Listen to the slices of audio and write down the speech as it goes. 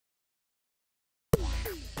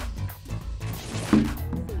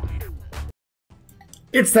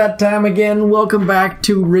It's that time again. Welcome back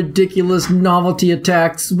to ridiculous novelty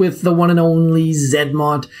attacks with the one and only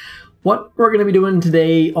Zedmont. What we're going to be doing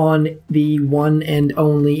today on the one and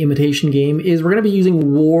only Imitation game is we're going to be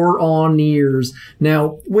using Waroneers.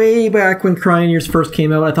 Now, way back when cryoneers first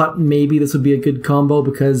came out, I thought maybe this would be a good combo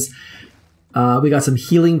because we got some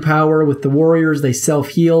healing power with the warriors. They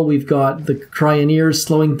self-heal. We've got the cryoneers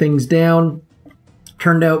slowing things down.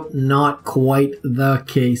 Turned out not quite the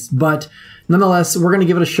case, but nonetheless, we're going to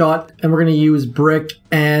give it a shot, and we're going to use brick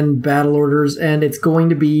and battle orders, and it's going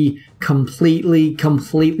to be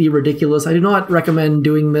completely ridiculous. I do not recommend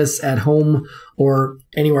doing this at home or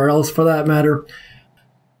anywhere else for that matter.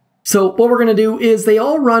 So what we're going to do is they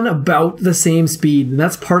all run about the same speed, and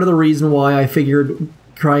that's part of the reason why I figured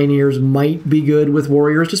cryoneers might be good with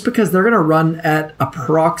warriors, just because they're going to run at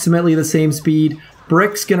approximately the same speed.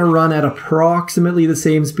 Brick's going to run at approximately the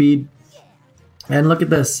same speed. And look at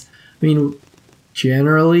this. I mean,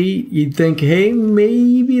 generally, you'd think, hey,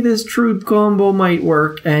 maybe this troop combo might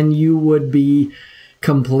work, and you would be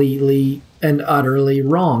completely and utterly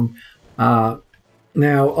wrong. Now,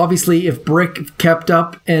 obviously, if Brick kept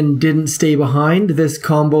up and didn't stay behind, this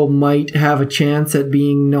combo might have a chance at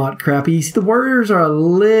being not crappy. You see, the warriors are a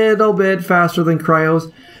little bit faster than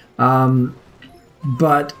cryos,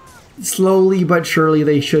 but slowly but surely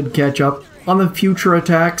they should catch up. On the future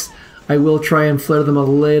attacks, I will try and flare them a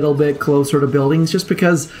little bit closer to buildings, just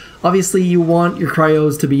because obviously you want your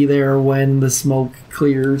cryos to be there when the smoke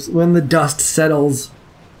clears, when the dust settles.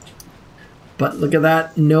 But look at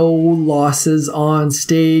that, no losses on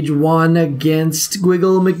stage 1 against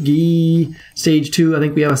Squiggle McGee. Stage 2, I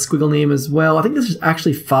think we have a Squiggle name as well. I think this is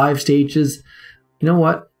actually 5 stages. You know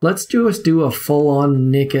what? Let's just do a full-on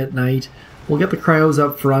Nick at Night. We'll get the cryos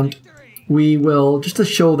up front. We will, just to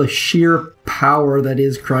show the sheer power that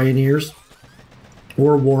is cryoneers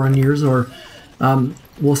or Waroneers, or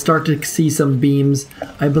we'll start to see some beams.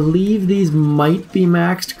 I believe these might be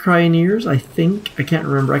maxed cryoneers. I think, I can't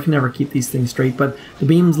remember. I can never keep these things straight, but the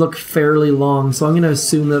beams look fairly long, so I'm going to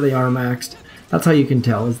assume that they are maxed. That's how you can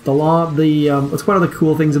tell. It's what's one of the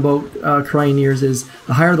cool things about cryoneers is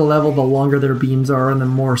the higher the level, the longer their beams are, and the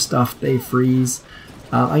more stuff they freeze.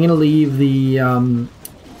 I'm going to leave the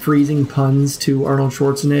freezing puns to Arnold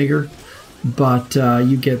Schwarzenegger, but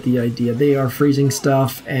you get the idea. They are freezing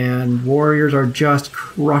stuff, and warriors are just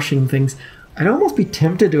crushing things. I'd almost be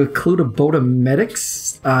tempted to include a boat of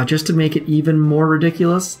medics just to make it even more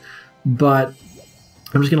ridiculous, but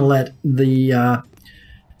I'm just going to let the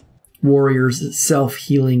warriors'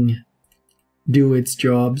 self-healing do its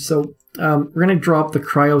job. So we're going to drop the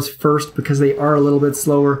cryos first because they are a little bit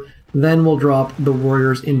slower. Then we'll drop the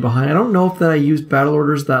warriors in behind. I don't know if that I used battle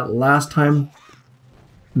orders that last time.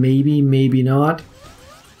 Maybe, maybe not.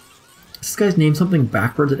 This guy's named something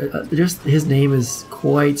backwards. Just his name is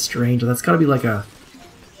quite strange. That's got to be like a...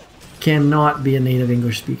 Cannot be a native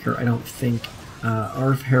English speaker, I don't think.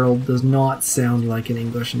 Arf Harold does not sound like an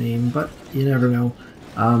English name, but you never know.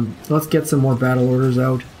 Let's get some more battle orders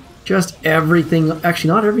out. Just everything.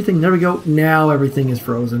 Actually, not everything. There we go. Now everything is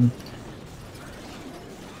frozen.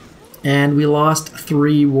 And we lost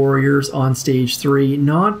 3 warriors on stage 3.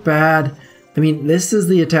 Not bad. I mean, this is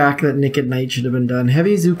the attack that Nick at Night should have been done.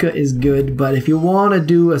 Heavy Zuka is good, but if you want to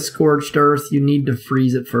do a Scorched Earth, you need to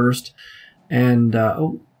freeze it first. And,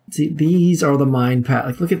 oh, see, these are the mine path.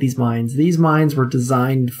 Like, look at these mines. These mines were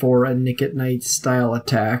designed for a Nick at Night style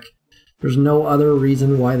attack. There's no other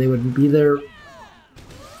reason why they wouldn't be there,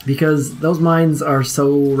 because those mines are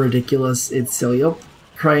so ridiculous. It's silly. Oh,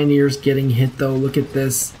 cryoneers getting hit, though. Look at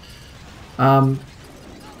this.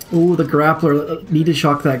 Oh, the grappler. Need to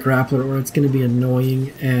shock that grappler or it's going to be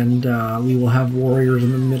annoying, and we will have warriors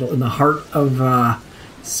in the middle, in the heart of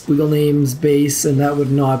Squiggle Name's base, and that would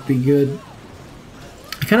not be good.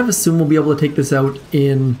 I kind of assume we'll be able to take this out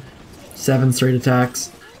in 7 straight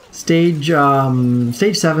attacks. Stage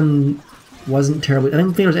 7 wasn't terribly... I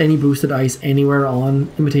don't think there's any boosted ice anywhere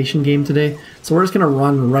on Imitation game today, so we're just going to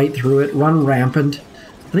run right through it, run rampant.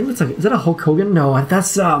 I think that's like, is that a Hulk Hogan? No,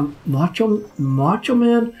 that's Macho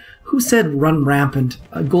Man. Who said run rampant?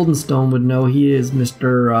 Golden Stone would know. He is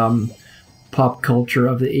Mr. Pop culture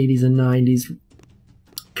of the 80s and 90s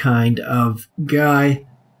kind of guy.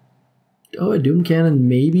 Oh, a Doom Cannon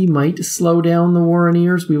maybe might slow down the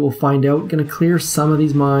Waroneers. We will find out. Gonna clear some of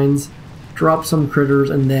these mines, drop some critters,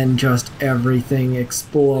 and then just everything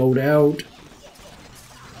explode out.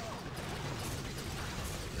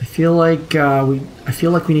 I feel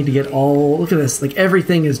like we need to get all... Look at this. Like,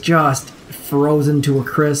 everything is just frozen to a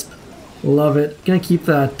crisp. Love it. Gonna keep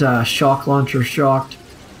that shock launcher shocked.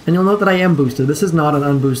 And you'll note that I am boosted. This is not an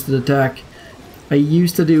unboosted attack. I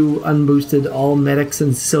used to do unboosted all medics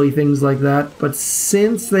and silly things like that, but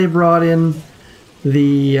since they brought in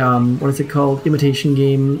the, what is it called, Imitation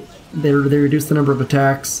game, they reduced the number of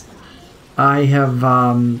attacks, I have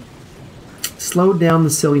slowed down the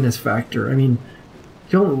silliness factor. I mean,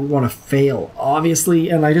 you don't want to fail, obviously,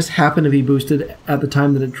 and I just happen to be boosted at the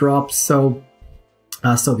time that it drops, so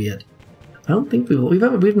so be it. I don't think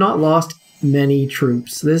we've not lost many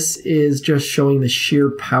troops. This is just showing the sheer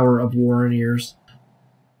power of Waroneers.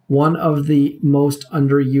 One of the most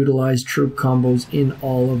underutilized troop combos in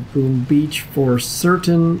all of Boom Beach for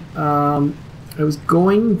certain. I was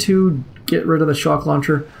going to get rid of the shock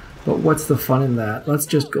launcher, but what's the fun in that? Let's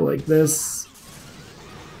just go like this.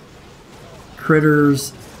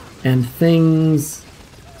 Critters and things.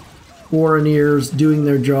 Waroneers doing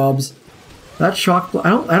their jobs. That shock, I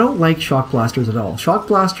don't like shock blasters at all. Shock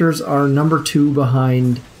blasters are number 2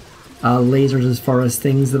 behind lasers as far as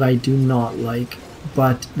things that I do not like,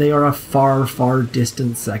 but they are a far, far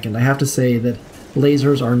distant second. I have to say that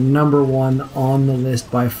lasers are number 1 on the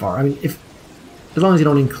list by far. I mean, as long as you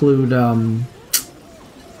don't include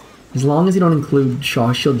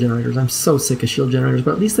shield generators. I'm so sick of shield generators,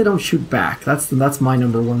 but at least they don't shoot back. That's my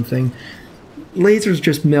number 1 thing. Lasers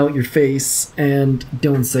just melt your face and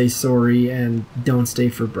don't say sorry and don't stay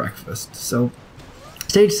for breakfast. So,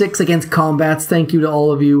 stage 6 against Combats. Thank you to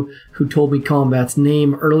all of you who told me Combat's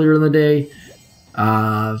name earlier in the day.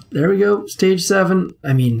 There we go. Stage 7.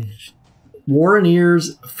 I mean,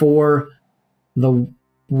 Waroneers for the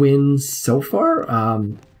wins so far.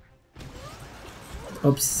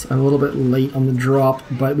 Oops, I'm a little bit late on the drop,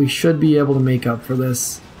 but we should be able to make up for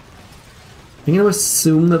this. I'm going to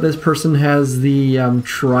assume that this person has the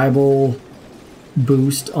tribal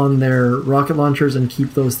boost on their rocket launchers and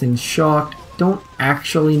keep those things shocked. Don't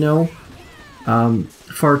actually know.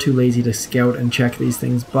 Far too lazy to scout and check these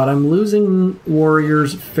things, but I'm losing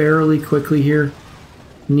warriors fairly quickly here.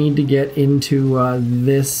 Need to get into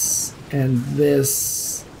this and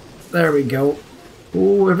this. There we go.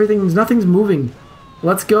 Oh, nothing's moving.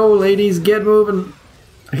 Let's go, ladies, get moving.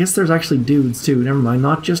 I guess there's actually dudes too, never mind,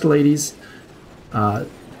 not just ladies.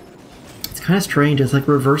 It's kind of strange, it's like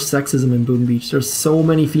reverse sexism in Boom Beach. There's so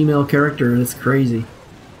many female characters, it's crazy.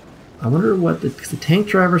 I wonder what, the tank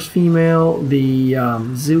driver's female, the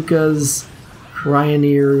Zukas,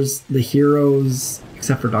 cryoneers, the heroes,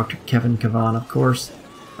 except for Dr. Kevin Kavan, of course.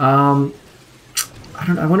 I'm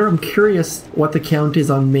curious what the count is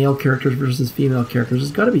on male characters versus female characters.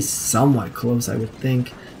 It's got to be somewhat close, I would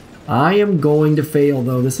think. I am going to fail,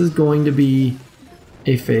 though. This is going to be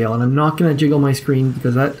a fail, and I'm not going to jiggle my screen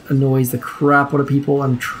because that annoys the crap out of people.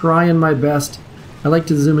 I'm trying my best. I like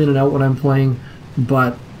to zoom in and out when I'm playing,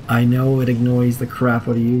 but I know it annoys the crap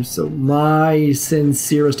out of you, so my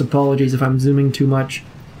sincerest apologies if I'm zooming too much.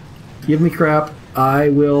 Give me crap. I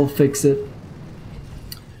will fix it.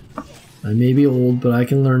 I may be old, but I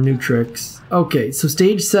can learn new tricks. Okay, so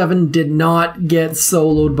stage 7 did not get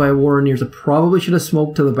soloed by Waroneers. I probably should have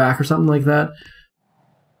smoked to the back or something like that.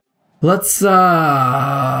 Let's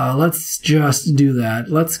just do that.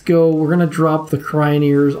 Let's go. We're gonna drop the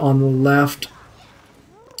cryoneers on the left.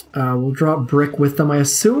 We'll drop Brick with them. I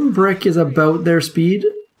assume Brick is about their speed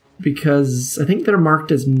because I think they're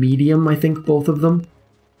marked as medium. I think both of them.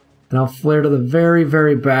 And I'll flare to the very,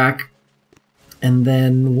 very back. And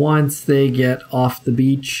then once they get off the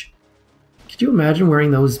beach, could you imagine wearing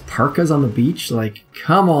those parkas on the beach? Like,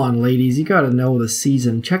 come on, ladies, you gotta know the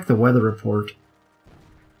season. Check the weather report.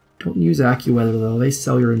 Don't use AccuWeather, though. They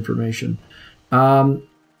sell your information.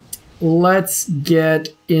 Let's get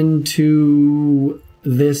into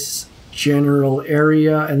this general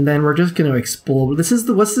area, and then we're just going to explode. This is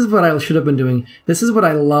what I should have been doing. This is what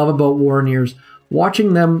I love about Waroneers.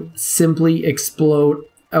 Watching them simply explode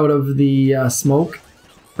out of the smoke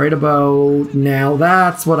right about now.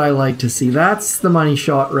 That's what I like to see. That's the money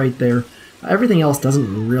shot right there. Everything else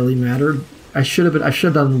doesn't really matter. I should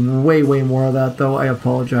have done way more of that, though. I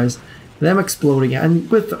apologize. Them exploding,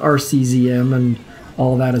 and with RCZM and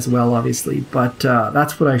all that as well, obviously. But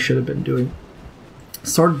that's what I should have been doing.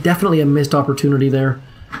 Definitely a missed opportunity there.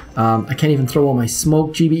 I can't even throw all my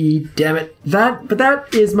smoke, GBE. Damn it. But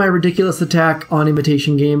that is my ridiculous attack on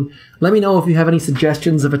Imitation game. Let me know if you have any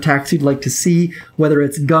suggestions of attacks you'd like to see, whether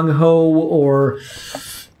it's gung ho or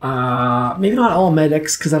maybe not all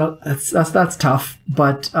medics, because that's tough.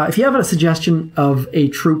 But if you have a suggestion of a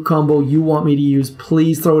troop combo you want me to use,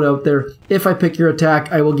 please throw it out there. If I pick your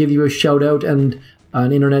attack, I will give you a shout out and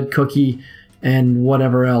an internet cookie and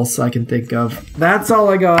whatever else I can think of. That's all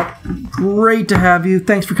I got. Great to have you.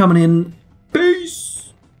 Thanks for coming in. Peace!